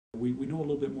we know a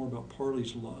little bit more about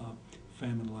Parley's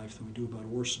famine life than we do about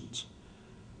Orson's,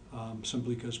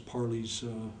 simply because Parley's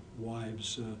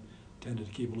wives tended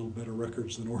to keep a little better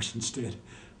records than Orson's did.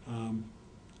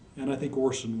 And I think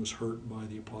Orson was hurt by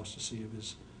the apostasy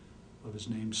of his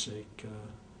namesake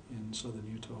in southern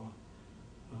Utah.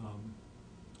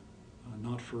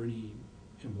 Not for any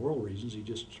immoral reasons, he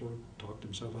just sort of talked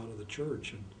himself out of the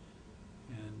church,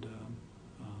 and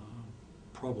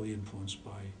probably influenced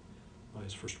by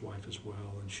his first wife as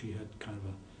well, and she had kind of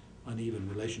an uneven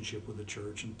relationship with the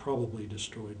church, and probably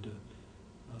destroyed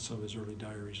some of his early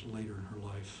diaries later in her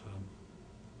life.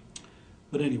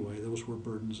 But anyway, those were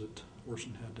burdens that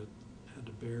Orson had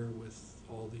to bear with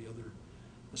all the other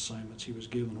assignments he was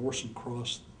given. Orson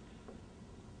crossed,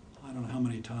 I don't know how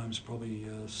many times, probably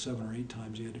 7 or 8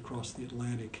 times he had to cross the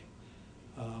Atlantic.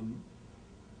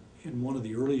 In one of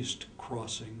the earliest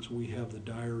crossings, we have the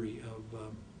diary of,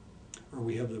 or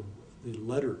we have the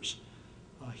letters.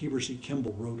 Heber C.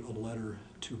 Kimball wrote a letter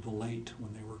to Valette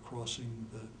when they were crossing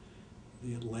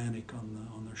the Atlantic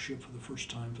on their ship for the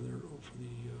first time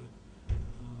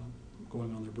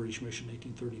going on their British mission in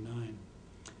 1839.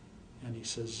 And he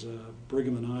says,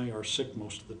 Brigham and I are sick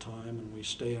most of the time, and we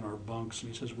stay in our bunks.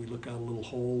 And he says, we look out a little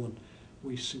hole, and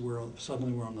we see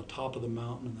suddenly we're on the top of the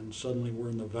mountain, and then suddenly we're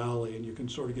in the valley, and you can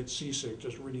sort of get seasick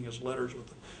just reading his letters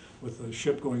with the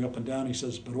ship going up and down. He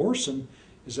says, but Orson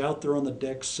is out there on the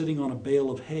deck sitting on a bale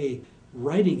of hay,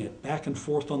 writing it back and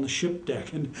forth on the ship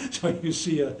deck. And so you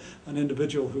see an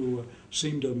individual who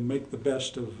seemed to make the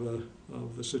best of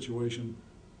the situation.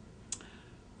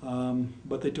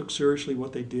 But they took seriously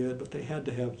what they did, but they had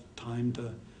to have time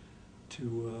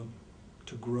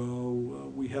to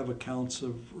grow. We have accounts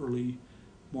of early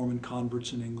Mormon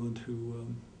converts in England who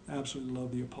absolutely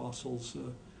loved the apostles.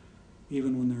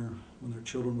 Even when their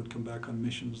children would come back on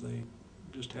missions, they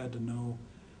just had to know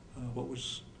what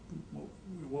was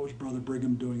Brother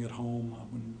Brigham doing at home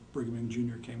when Brigham Young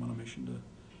Jr. came on a mission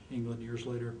to England years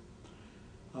later.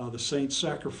 The saints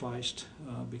sacrificed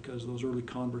because those early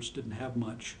converts didn't have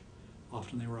much.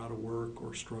 Often they were out of work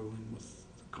or struggling with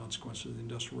the consequences of the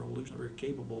Industrial Revolution. They were very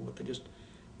capable, but they just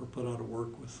were put out of work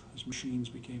as machines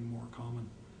became more common.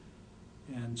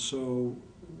 And so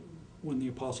when the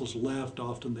apostles left,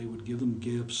 often they would give them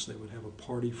gifts. They would have a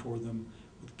party for them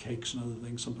with cakes and other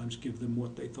things, sometimes give them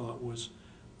what they thought was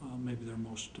maybe their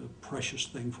most precious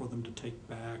thing for them to take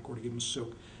back, or to give them a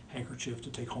silk handkerchief to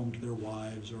take home to their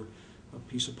wives, or a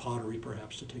piece of pottery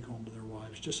perhaps to take home to their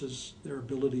wives, just as their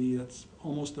ability, that's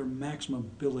almost their maximum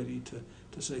ability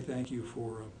to say thank you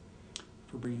for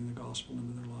bringing the gospel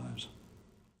into their lives.